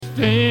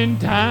just in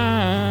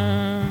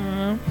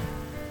time.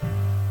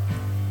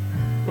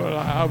 Well,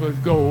 I was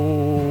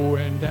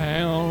going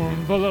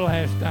down for the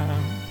last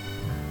time,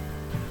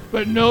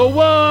 but no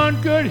one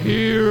could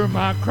hear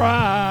my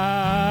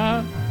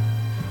cry.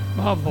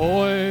 My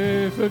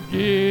voice was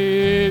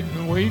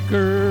getting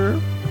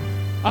weaker.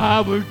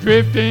 I was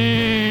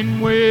drifting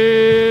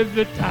with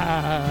the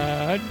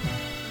tide.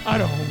 I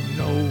don't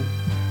know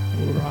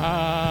where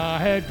I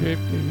had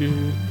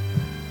drifted,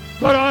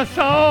 but I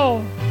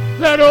saw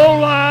that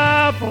old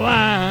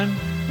lifeline,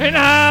 and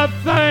I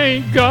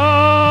thank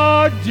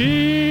God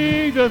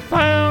Jesus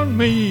found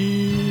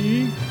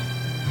me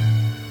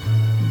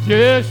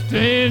just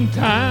in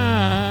time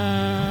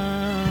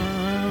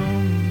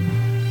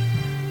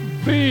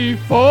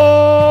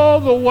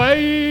before the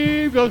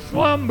waves of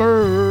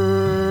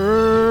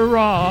slumber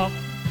rock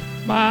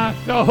my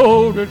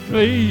soul to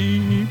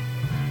sleep,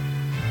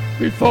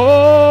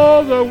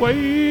 before the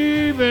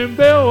waving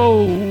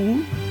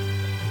billows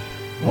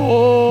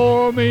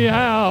pour me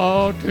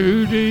out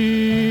too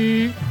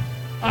deep.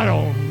 I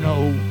don't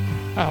know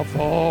how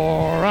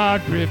far I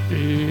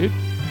drifted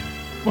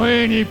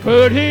when he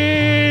put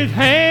his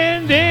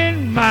hand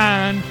in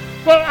mine,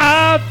 but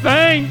I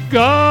thank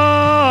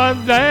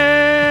God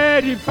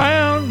that he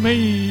found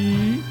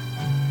me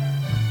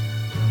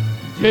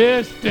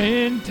just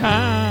in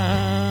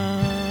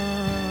time,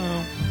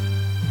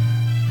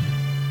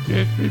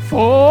 just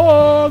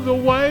before the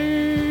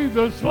waves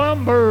of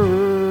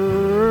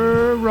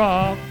slumber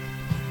rock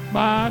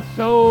my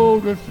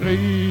soul to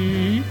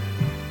sleep,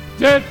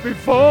 just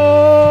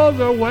before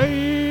the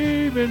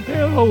waving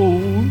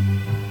pillows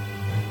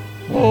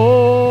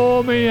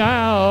pour me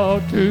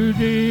out too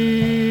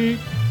deep.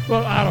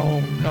 Well, I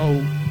don't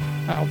know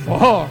how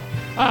far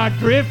I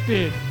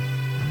drifted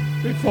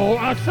before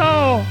I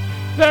saw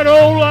that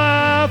old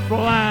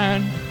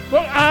lifeline,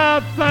 but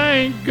I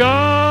thank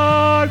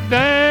God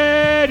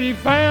that he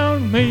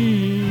found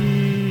me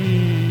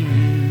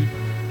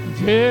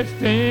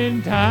just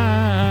in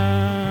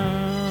time.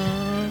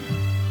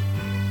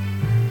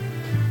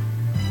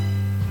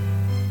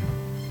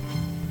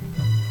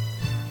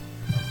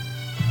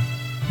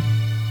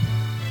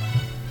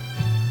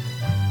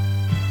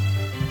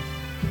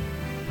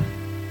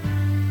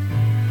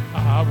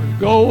 I was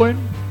going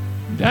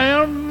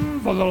down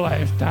for the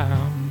last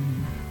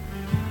time,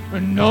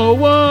 and no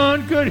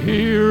one could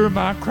hear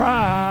my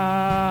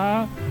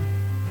cry.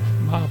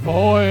 My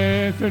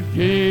voice was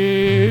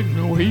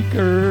getting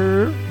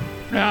weaker.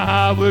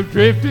 Now I was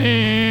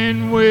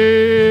drifting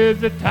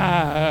with the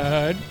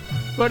tide,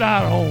 but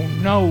I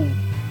don't know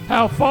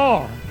how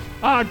far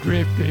I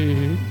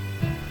drifted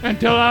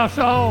until I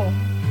saw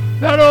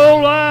that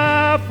old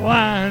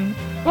lifeline.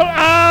 But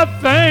I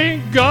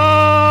thank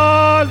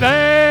God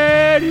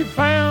that he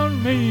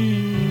found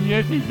me,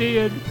 yes he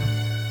did,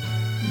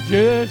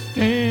 just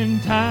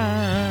in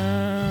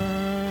time.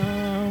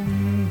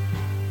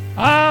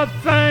 I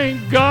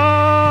thank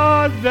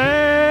God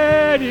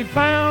that he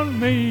found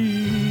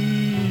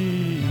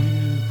me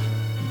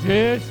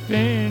just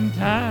in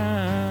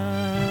time.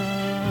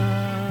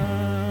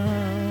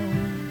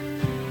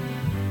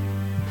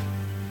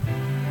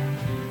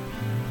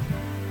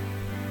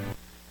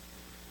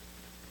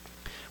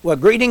 Well,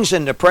 greetings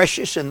in the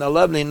precious and the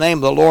lovely name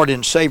of the Lord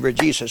and Savior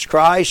Jesus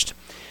Christ.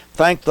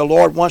 Thank the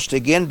Lord once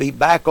again be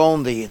back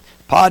on the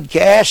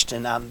podcast,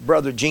 and I'm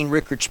Brother Gene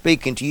Rickard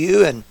speaking to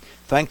you, and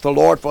thank the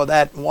Lord for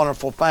that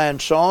wonderful fine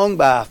song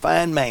by a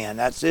fine man.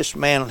 That's this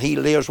man, he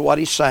lives what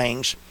he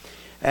sings.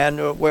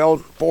 And well,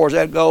 as far as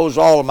that goes,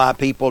 all of my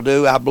people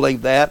do, I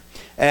believe that.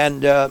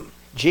 And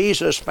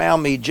Jesus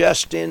found me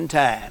just in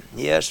time.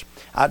 Yes,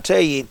 I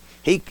tell you,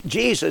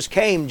 Jesus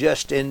came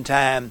just in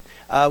time.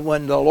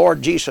 When the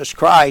Lord Jesus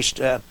Christ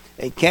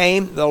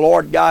came, the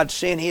Lord God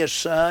sent his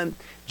Son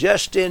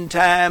just in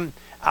time,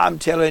 I'm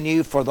telling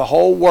you, for the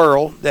whole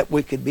world, that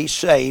we could be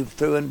saved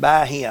through and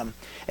by him.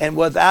 And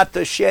without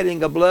the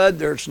shedding of blood,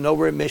 there's no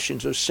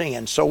remissions of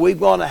sin. So we're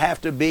going to have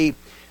to be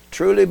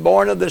truly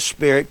born of the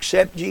Spirit,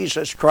 accept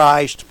Jesus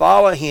Christ,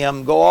 follow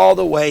him, go all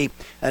the way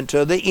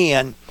until the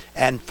end,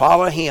 and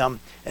follow him.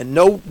 And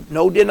no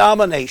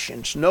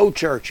denominations, no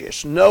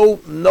churches,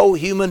 no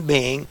human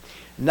being,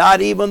 not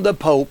even the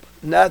Pope,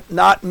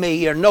 not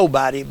me or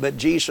nobody, but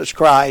Jesus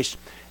Christ.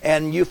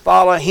 And you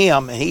follow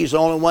him, and he's the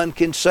only one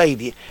can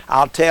save you.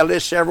 I'll tell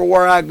this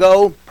everywhere I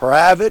go,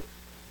 private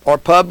or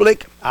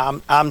public,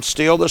 I'm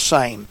still the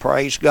same.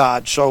 Praise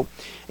God. So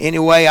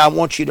anyway, I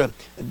want you to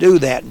do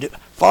that.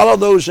 Follow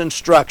those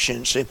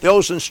instructions. If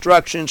those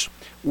instructions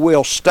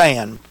will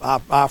stand,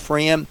 my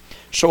friend.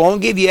 So I'm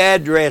going to give you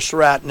address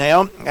right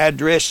now.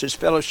 Address is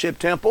Fellowship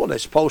Temple.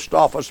 That's Post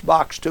Office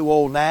Box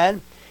 209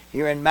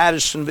 here in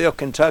Madisonville,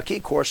 Kentucky.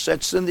 Of course,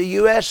 that's in the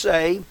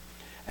USA.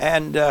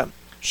 And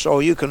so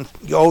you can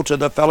go to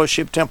the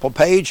Fellowship Temple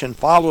page and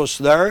follow us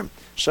there.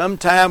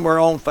 Sometime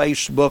we're on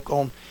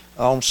Facebook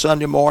on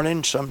Sunday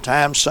morning,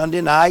 sometimes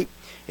Sunday night.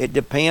 It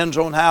depends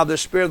on how the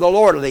Spirit of the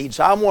Lord leads.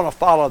 I want to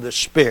follow the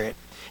Spirit.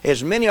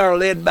 As many are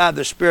led by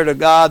the Spirit of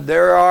God,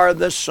 there are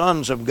the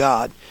sons of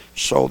God.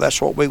 So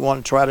that's what we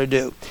want to try to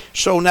do.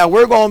 So now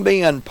we're going to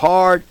be in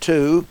part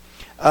 2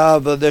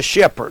 of the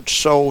shepherds.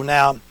 So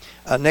now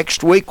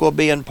next week we'll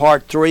be in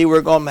part 3.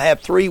 We're going to have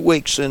 3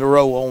 weeks in a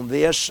row on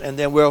this, and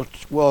then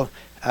we'll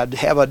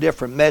have a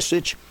different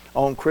message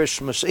on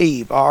Christmas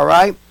Eve. All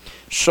right?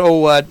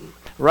 So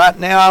right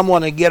now I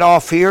want to get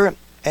off here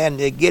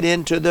and get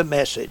into the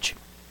message.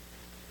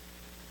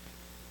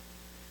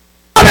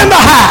 In the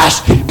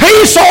highest,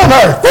 peace on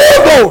earth,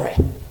 full glory.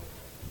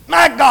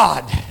 My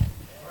God.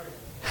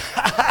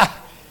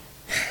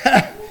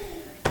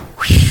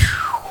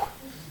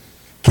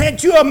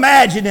 Can't you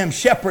imagine them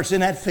shepherds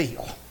in that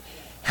field?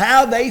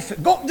 How they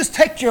go, just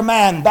take your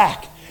mind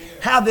back.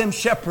 How them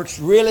shepherds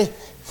really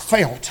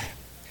felt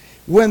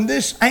when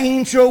this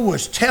angel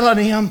was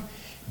telling them,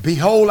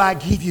 "Behold, I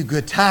give you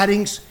good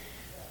tidings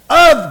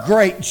of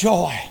great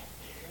joy,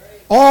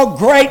 oh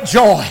great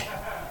joy,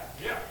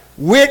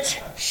 which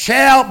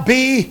shall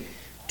be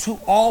to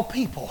all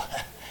people."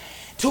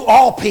 To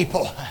all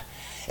people.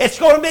 It's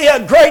going to be a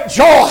great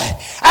joy.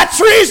 That's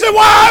the reason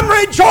why I'm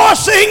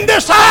rejoicing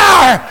this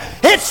hour.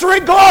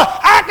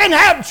 I can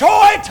have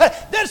joy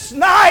this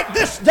night,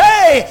 this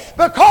day,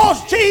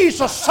 because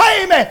Jesus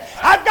saved me.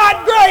 I've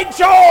got great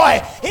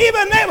joy.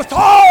 Even with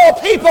all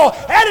people.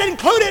 That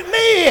included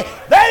me.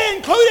 That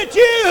included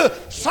you.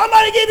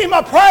 Somebody give him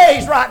a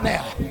praise right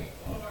now.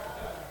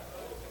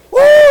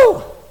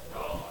 Woo!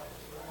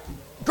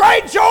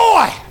 Great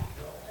joy.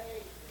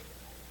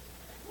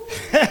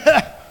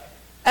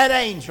 That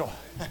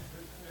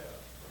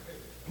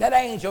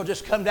angel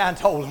just come down and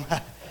told him,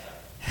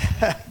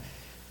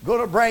 going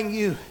to bring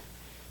you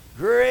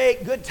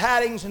great good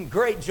tidings and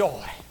great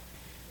joy.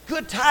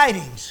 Good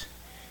tidings,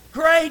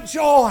 great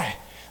joy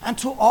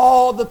unto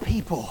all the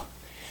people.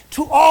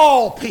 To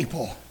all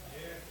people.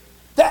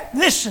 That,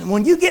 listen,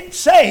 when you get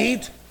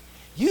saved,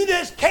 you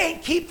just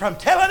can't keep from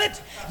telling it.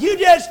 You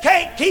just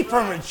can't keep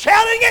from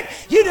shouting it.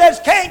 You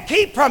just can't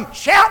keep from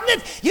shouting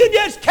it. You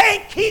just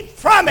can't keep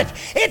from it.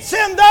 It's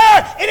in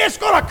there and it's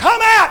going to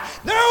come out.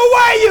 There's no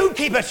way you can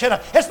keep it shut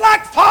up. It's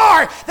like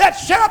fire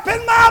that's shut up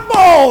in my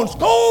bones.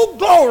 Go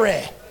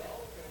glory.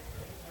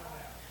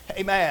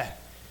 Amen.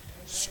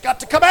 It's got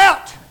to come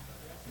out.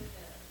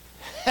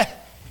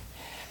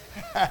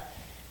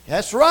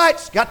 That's right.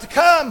 It's got to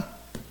come.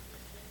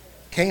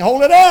 Can't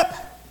hold it up.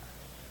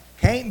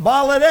 Can't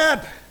bottle it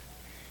up.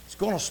 It's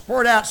going to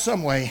spurt out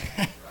some way.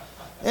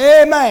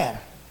 Amen.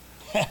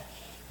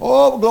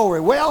 Oh,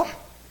 glory. Well,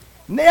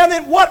 now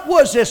then, what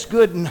was this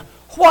good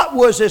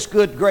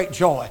great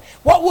joy?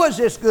 What was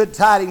this good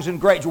tidings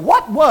and great joy?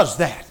 What was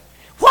that?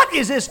 What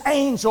is this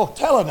angel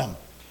telling them?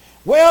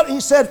 Well,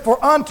 he said,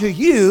 for unto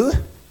you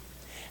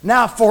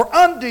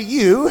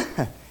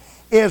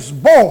is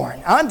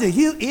born. Unto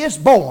you is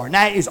born.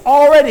 Now,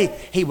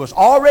 he was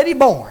already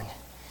born.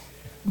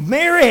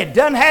 Mary had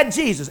done had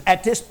Jesus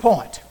at this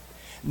point.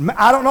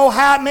 I don't know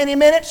how many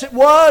minutes it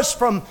was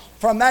from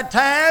that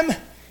time.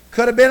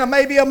 Could have been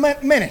maybe a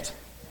minute.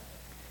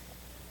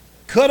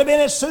 Could have been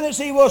as soon as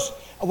he was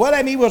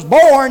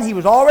born. He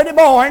was already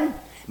born.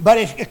 But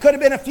it could have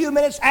been a few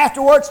minutes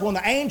afterwards when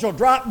the angel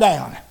dropped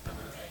down.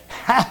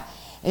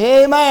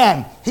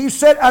 Amen. He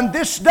said, on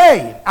this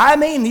day.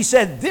 He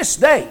said this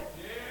day.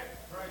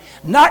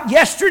 Not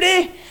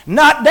yesterday,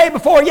 not day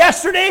before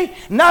yesterday,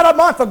 not a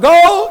month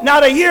ago,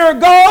 not a year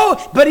ago,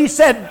 but he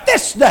said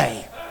this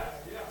day.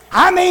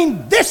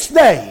 This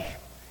day.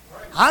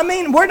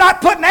 We're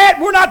not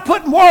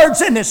putting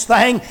words in this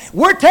thing.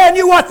 We're telling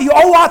you what the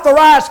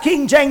authorized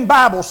King James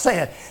Bible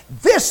said.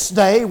 This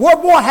day,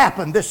 what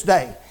happened this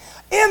day?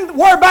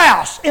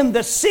 Whereabouts? In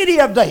the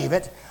city of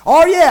David,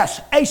 or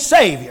yes, a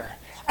Savior.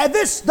 And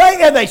this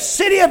day in the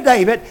city of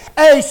David,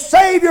 a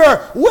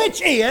Savior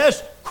which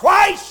is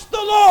Christ the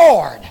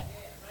Lord.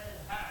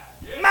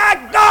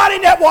 My God,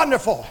 isn't that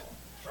wonderful?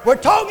 We're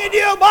talking to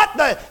you about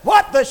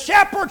what the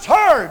shepherds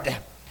heard.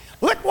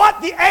 Look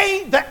what the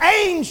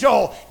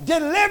angel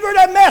delivered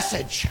a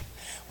message.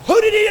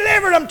 Who did he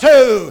deliver them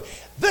to?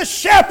 The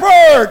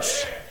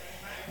shepherds.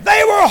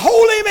 They were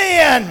holy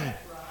men,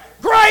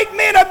 great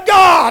men of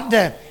God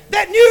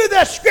that knew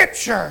the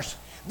Scriptures,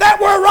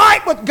 that were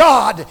right with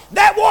God,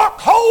 that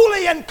walked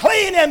holy and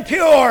clean and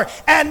pure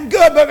and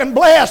good and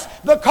blessed,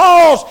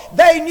 because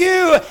they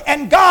knew,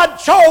 and God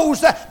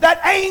chose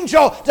that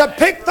angel to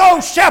pick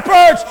those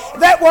shepherds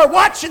that were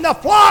watching the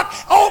flock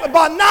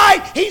by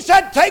night. He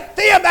said, take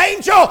them,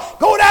 angel,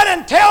 go down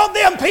and tell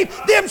them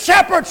them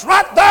shepherds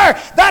right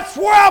there. That's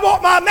where I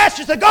want my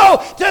message to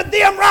go, to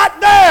them right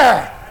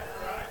there.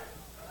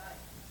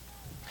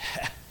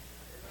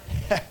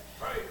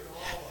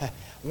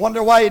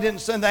 Wonder why he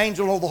didn't send the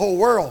angel over the whole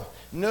world.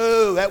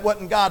 No, that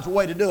wasn't God's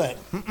way to do it.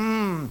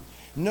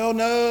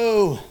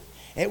 No.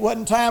 It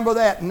wasn't time for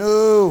that.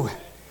 No.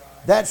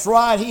 That's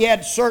right. He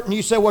had certain,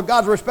 you say, well,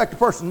 God's a respected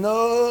person.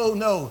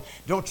 No.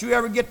 Don't you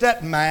ever get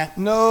that in mind.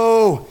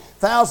 No.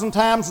 1,000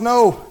 times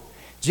no.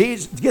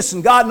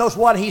 Listen, God knows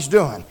what He's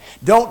doing.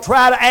 Don't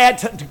try to add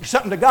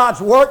something to God's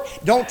work.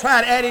 Don't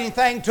try to add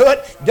anything to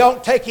it.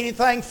 Don't take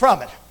anything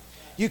from it.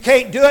 You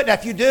can't do it. And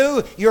if you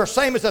do, you're the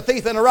same as a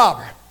thief and a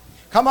robber.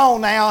 Come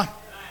on now.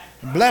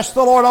 Bless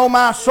the Lord, oh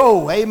my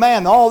soul.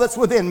 Amen. All that's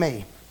within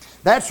me.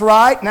 That's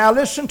right. Now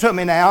listen to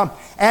me now.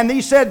 And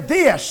he said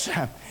this,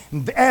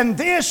 and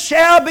this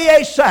shall be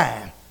a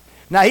sign.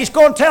 Now he's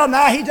going to tell them,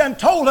 now he done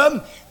told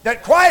them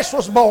that Christ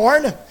was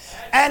born,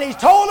 and he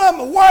told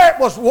them where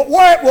he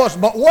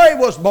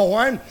was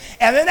born,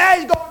 and then now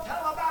he's going to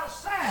tell them about a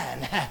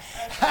sign.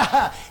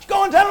 He's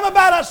going to tell them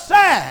about a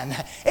sign.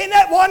 Isn't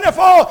that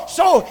wonderful?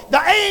 So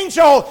the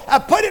angel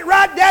put it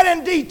right down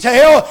in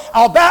detail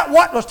about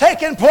what was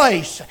taking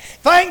place.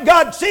 Thank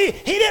God. See,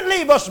 he didn't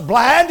leave us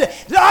blind.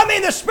 I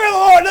mean, the Spirit of the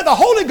Lord, the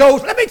Holy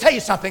Ghost. Let me tell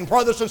you something,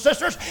 brothers and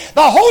sisters.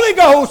 The Holy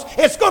Ghost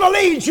is going to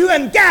lead you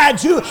and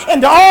guide you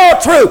into all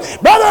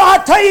truth. Brother,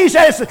 I tell you, he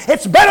says,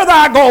 it's better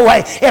that I go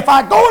away. If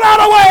I go not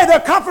away,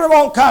 the Comforter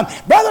won't come.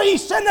 Brother, he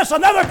sent us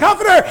another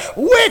Comforter,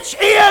 which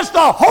is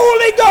the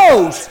Holy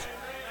Ghost.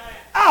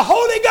 A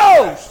Holy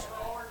Ghost.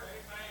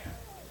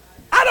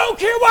 I don't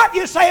care what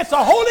you say, it's the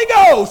Holy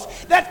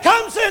Ghost that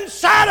comes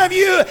inside of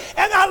you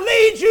and that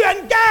leads you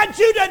and guides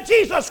you to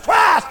Jesus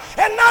Christ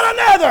and not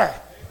another.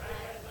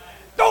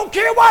 Don't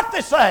care what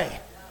they say.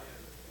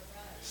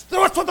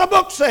 That's what the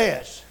book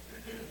says.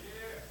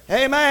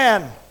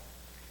 Amen.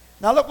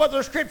 Now look what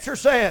the scripture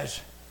says.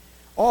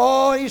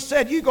 Oh, he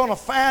said, you're going to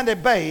find a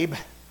babe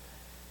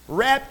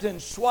wrapped in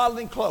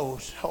swaddling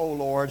clothes. Oh,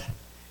 Lord.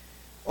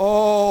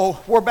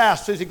 Oh,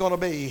 whereabouts is he going to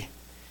be?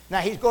 Now,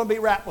 he's going to be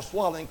wrapped with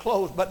swaddling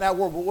clothes, but now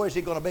where is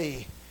he going to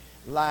be?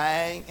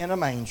 Lying in a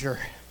manger.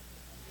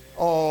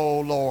 Oh,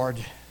 Lord.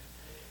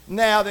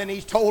 Now, then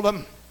he's told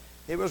them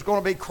it was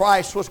going to be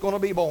Christ was going to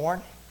be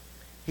born.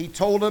 He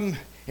told them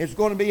it was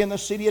going to be in the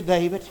city of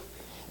David.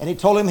 And he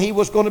told him he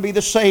was going to be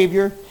the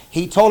Savior.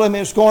 He told him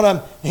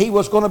he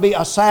was going to be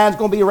a sign,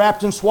 going to be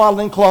wrapped in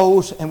swaddling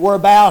clothes, and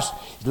whereabouts?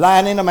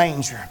 Lying in a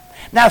manger.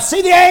 Now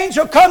see the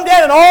angel come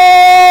down in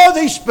all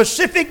these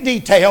specific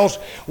details,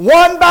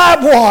 one by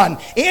one,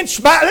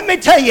 inch by. Let me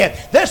tell you,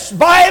 this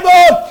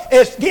Bible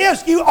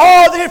gives you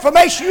all the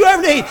information you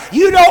ever need.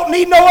 You don't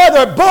need no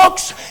other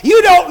books.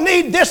 You don't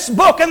need this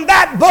book and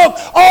that book.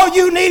 All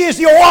you need is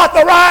your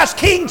authorized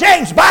King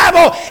James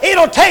Bible.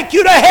 It'll take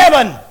you to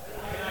heaven.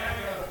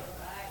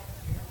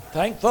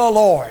 Thank the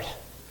Lord.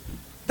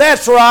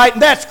 That's right.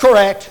 That's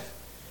correct.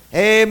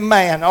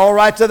 Amen. All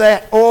right to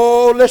that.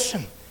 Oh,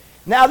 listen.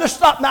 Now, let's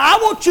stop. Now, I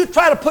want you to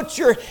try to put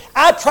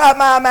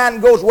my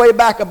mind goes way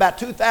back about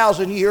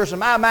 2,000 years,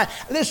 and my mind,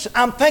 listen,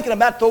 I'm thinking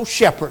about those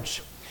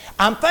shepherds.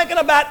 I'm thinking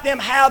about them,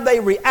 how they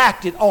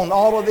reacted on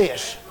all of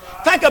this.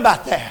 Think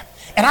about that.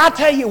 And I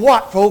tell you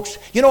what, folks,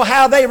 you know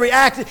how they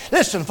reacted?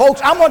 Listen, folks,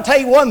 I'm going to tell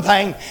you one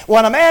thing.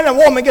 When a man and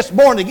woman gets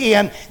born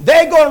again,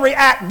 they're going to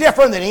react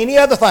different than any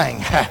other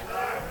thing.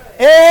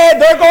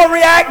 They're going to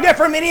react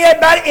different than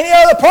any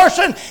other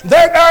person.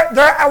 Their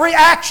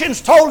reaction's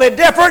totally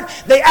different.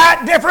 They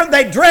act different.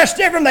 They dress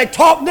different. They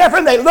talk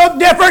different. They look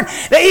different.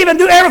 They even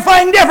do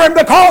everything different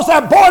because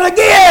they're born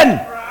again.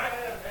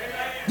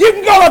 You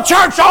can go to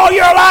church all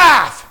your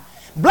life.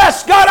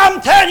 Bless God, I'm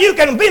telling you, you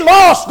can be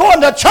lost going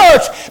to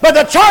church, but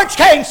the church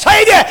can't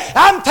save you.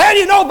 I'm telling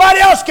you, nobody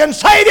else can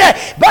save you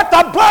but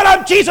the blood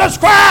of Jesus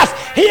Christ.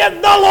 He is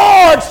the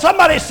Lord.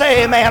 Somebody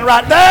say amen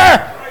right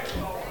there.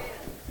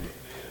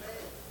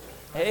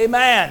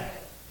 Amen.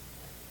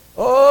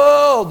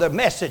 Oh, the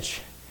message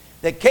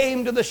that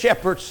came to the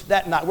shepherds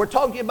that night. We're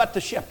talking about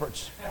the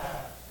shepherds.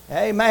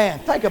 Amen.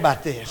 Think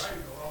about this.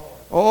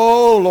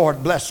 Oh,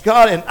 Lord, bless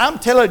God. And I'm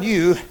telling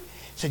you,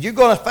 said you're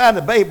going to find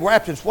the babe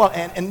wrapped in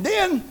swaddling. And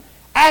then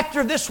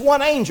after this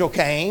one angel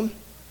came,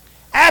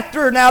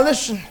 now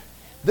listen,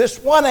 this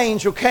one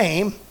angel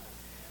came,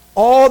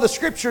 all the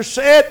scripture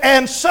said,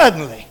 and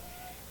suddenly.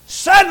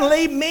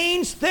 Suddenly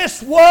means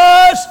this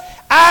was,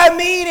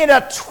 in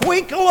a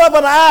twinkle of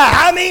an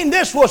eye.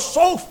 This was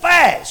so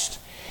fast.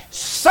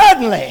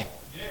 Suddenly.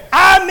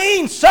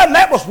 Suddenly.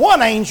 That was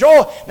one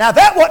angel. Now,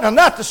 that wasn't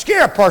enough to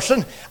scare a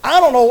person. I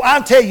don't know.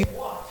 I'll tell you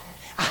what.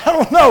 I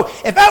don't know.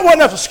 If that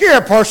wasn't enough to scare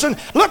a person,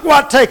 look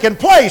what's taking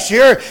place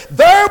here.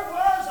 There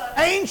was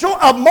an angel,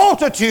 a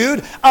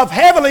multitude of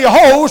heavenly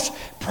hosts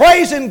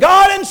praising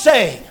God and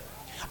saying,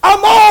 a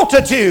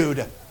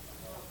multitude.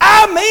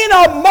 A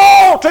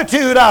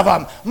multitude of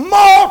them.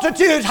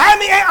 Multitudes. How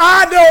many?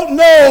 I don't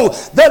know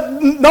the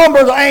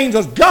number of the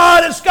angels.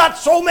 God has got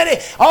so many.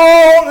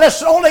 Oh,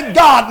 listen, only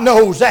God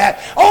knows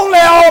that. Only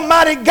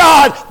Almighty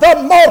God,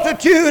 the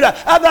multitude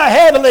of the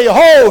heavenly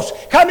hosts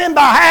come in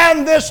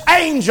behind this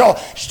angel,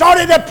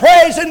 started to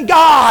praising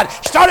God,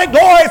 started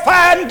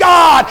glorifying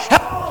God.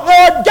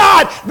 Lord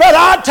God, brother,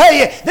 I'll tell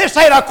you, this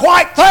ain't a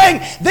quiet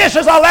thing. This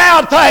is a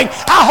loud thing.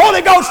 Our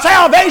Holy Ghost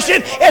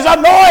salvation is a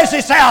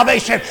noisy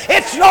salvation.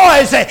 It's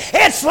noisy.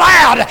 It's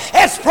loud.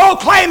 It's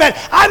proclaiming.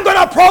 I'm going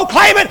to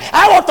proclaim it.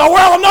 I want the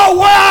world to know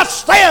where I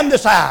stand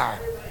this hour.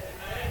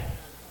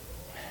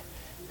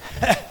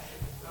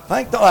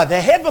 Thank the Lord.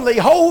 The heavenly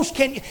host.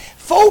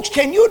 Folks,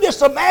 can you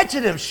just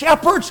imagine them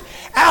shepherds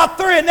out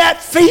there in that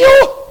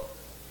field?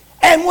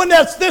 And when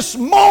there's this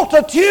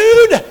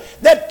multitude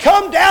that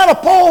come down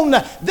upon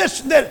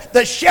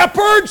the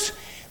shepherds,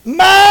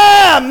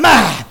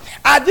 My.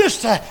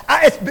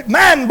 It's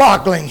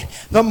mind-boggling,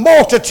 the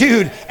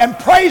multitude, and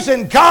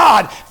praising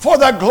God for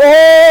the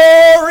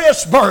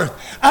glorious birth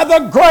of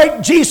the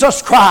great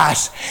Jesus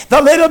Christ,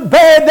 the little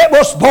babe that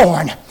was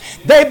born.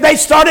 They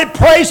started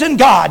praising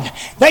God.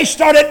 They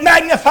started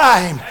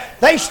magnifying.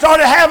 They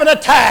started having a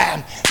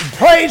time.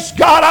 Praise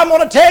God. I'm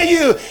going to tell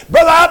you,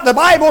 brother, the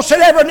Bible said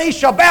every knee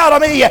shall bow to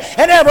me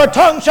and every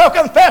tongue shall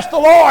confess the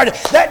Lord,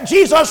 that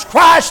Jesus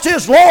Christ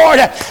is Lord,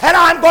 and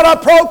I'm going to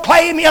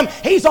proclaim Him.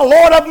 He's the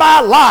Lord of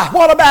my life.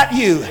 What about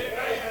you?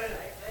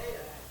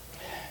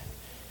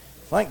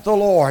 Thank the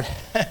Lord.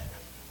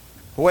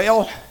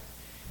 Well,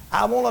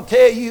 I want to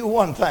tell you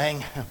one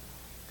thing.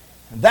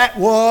 That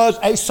was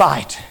a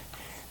sight.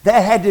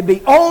 That had to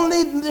be,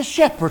 only the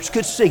shepherds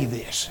could see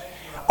this.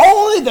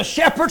 Only the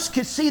shepherds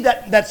could see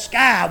that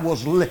sky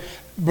was lit,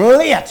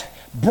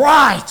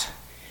 bright.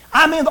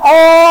 I mean,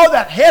 all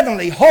that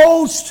heavenly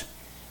host.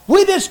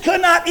 We just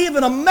could not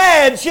even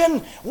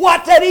imagine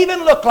what that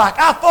even looked like.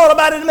 I thought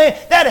about it in a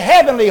minute. That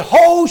heavenly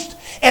host,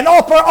 and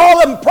all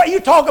of them, you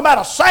talk about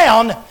a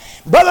sound,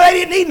 brother, they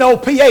didn't need no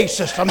PA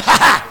system.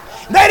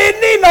 They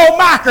didn't need no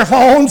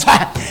microphones.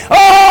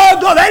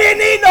 Oh, they didn't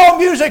need no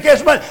music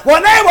instrument.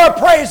 When they were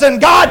praising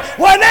God,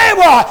 when they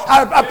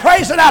were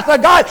praising after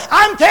God,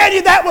 I'm telling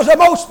you, that was the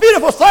most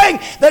beautiful thing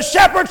the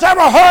shepherds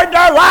ever heard in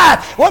their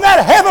life. When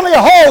that heavenly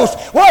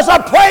host was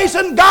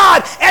praising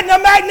God and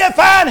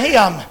magnifying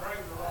Him.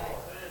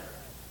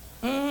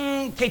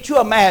 Can't you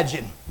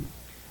imagine?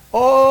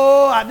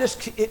 Oh,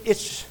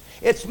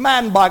 it's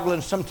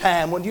mind-boggling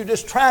sometimes when you're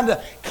just trying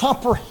to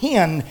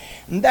comprehend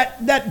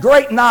that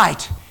great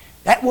night.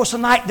 That was the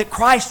night that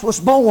Christ was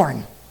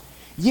born.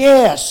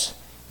 Yes.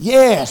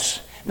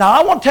 Now,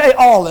 I want to tell you,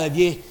 all of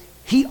you,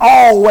 He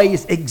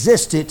always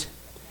existed.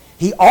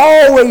 He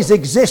always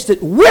existed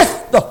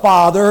with the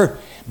Father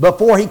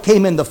before He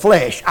came in the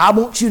flesh. I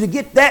want you to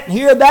get that and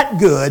hear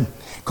that good,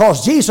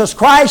 because Jesus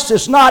Christ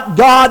is not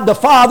God the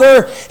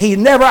Father. He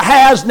never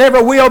has,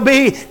 never will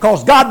be,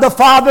 because God the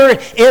Father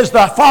is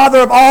the Father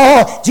of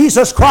all.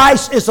 Jesus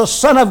Christ is the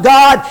Son of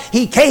God.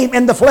 He came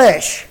in the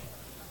flesh.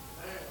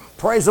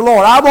 Praise the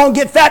Lord. I want to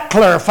get that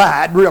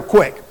clarified real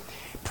quick.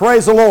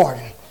 Praise the Lord.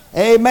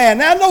 Amen.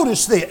 Now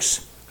notice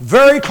this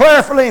very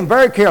carefully and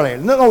very carefully.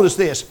 Notice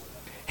this.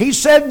 He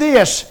said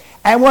this,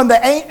 and when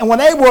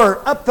they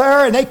were up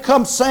there and they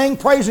come saying,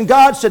 praising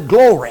God, said,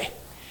 glory.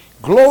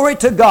 Glory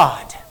to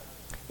God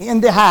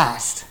in the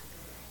highest.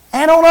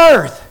 And on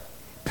earth,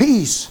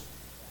 peace.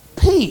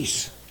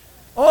 Peace.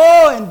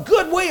 Oh, and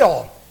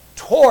goodwill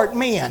toward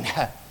men.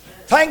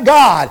 Thank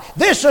God.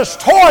 This is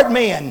toward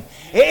men.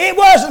 It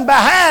wasn't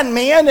behind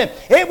men.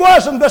 It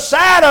wasn't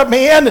beside of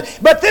men.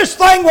 But this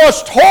thing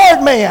was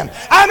toward men.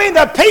 I mean,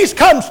 the peace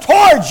comes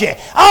towards you.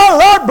 Oh,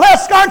 Lord,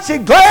 bless, aren't you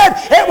glad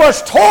it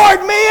was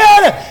toward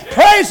men?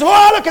 Praise the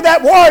Lord. Look at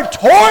that word,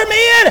 toward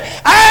men.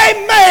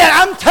 Amen.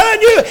 I'm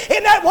telling you,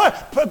 in that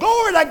word,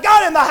 glory to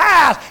God in the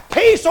highest,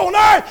 peace on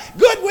earth,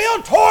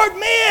 goodwill toward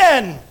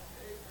men.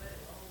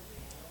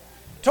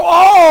 To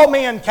all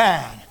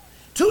mankind.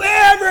 To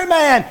every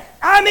man.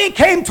 I mean,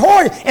 came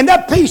toward, and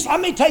that peace,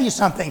 let me tell you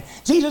something.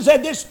 Jesus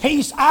said, this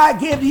peace I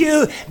give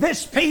you,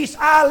 this peace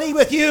I leave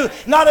with you,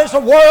 not as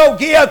the world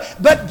give,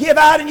 but give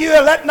out in you,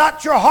 and let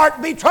not your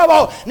heart be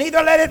troubled,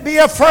 neither let it be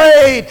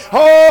afraid.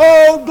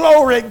 Oh,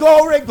 glory,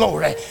 glory,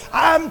 glory.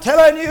 I'm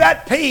telling you,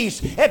 that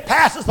peace, it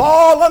passes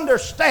all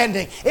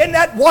understanding. Isn't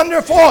that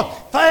wonderful?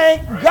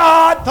 Thank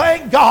God,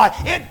 thank God.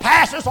 It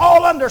passes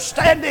all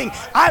understanding.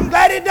 I'm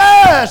glad it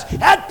does.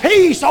 That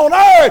peace on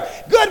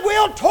earth,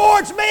 goodwill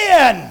towards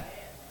men.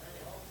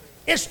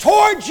 It's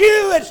towards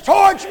you. It's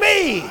towards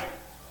me.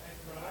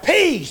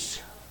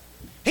 Peace.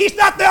 He's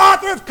not the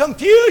author of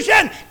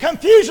confusion.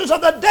 Confusion's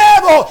of the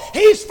devil.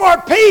 He's for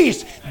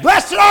peace.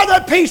 Blessed are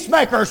the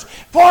peacemakers,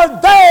 for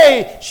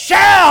they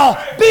shall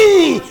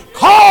be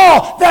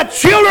called the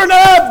children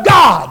of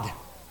God.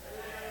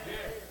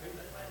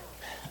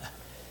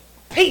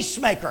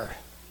 Peacemaker.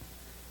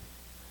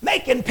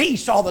 Making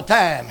peace all the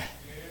time.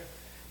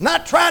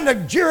 Not trying to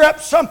gear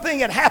up something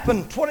that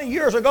happened 20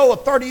 years ago or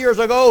 30 years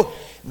ago,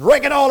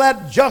 rigging all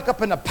that junk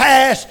up in the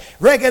past,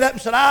 rig it up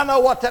and said, I know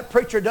what that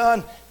preacher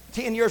done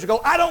 10 years ago.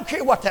 I don't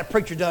care what that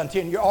preacher done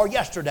 10 years or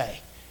yesterday.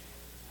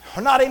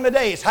 Or not even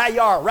today. It's how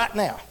you are right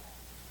now.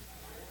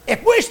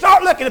 If we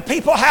start looking at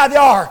people how they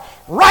are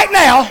right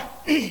now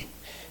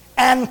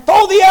and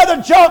throw the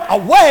other junk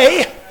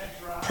away,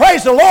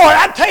 praise the Lord,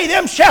 I tell you,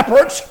 them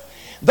shepherds,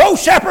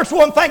 those shepherds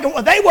wasn't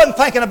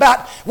thinking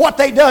about what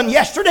they done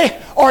yesterday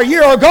or a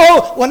year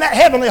ago when that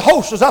heavenly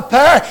host was up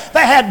there.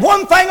 They had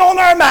one thing on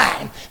their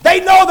mind. They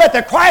know that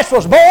the Christ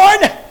was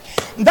born.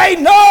 They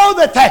know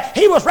that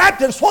He was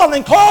wrapped in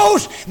swaddling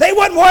clothes. They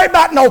wasn't worried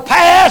about no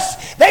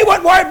past. They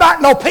wasn't worried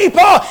about no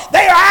people.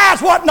 Their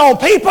eyes wasn't on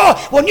people.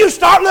 When you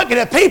start looking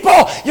at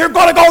people, you're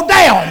going to go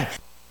down.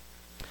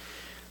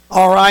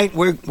 All right,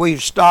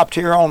 we've stopped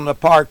here on the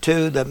part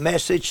 2, the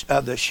message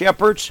of the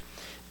shepherds.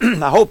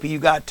 I hope you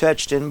got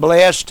touched and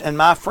blessed. And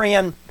my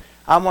friend,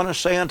 I want to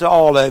say unto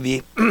all of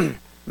you,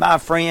 my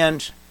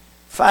friends,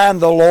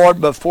 Find the Lord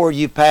before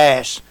you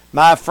pass.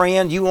 My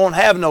friend, you won't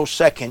have no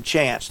second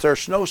chance.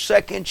 There's no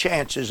second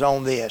chances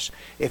on this.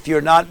 If you're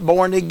not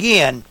born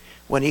again,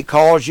 when He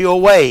calls you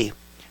away,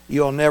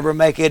 you'll never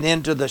make it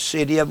into the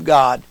city of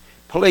God.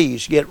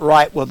 Please get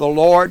right with the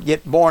Lord.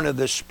 Get born of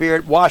the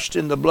Spirit, washed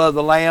in the blood of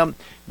the Lamb.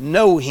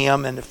 Know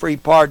Him and the free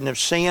pardon of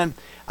sin.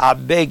 I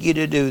beg you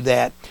to do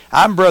that.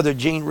 I'm Brother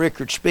Gene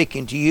Rickard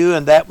speaking to you,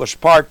 and that was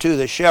part 2 of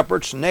the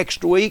Shepherds.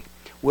 Next week,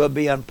 we'll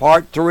be on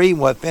part 3, and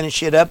we'll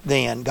finish it up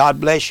then.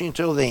 God bless you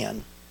until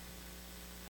then.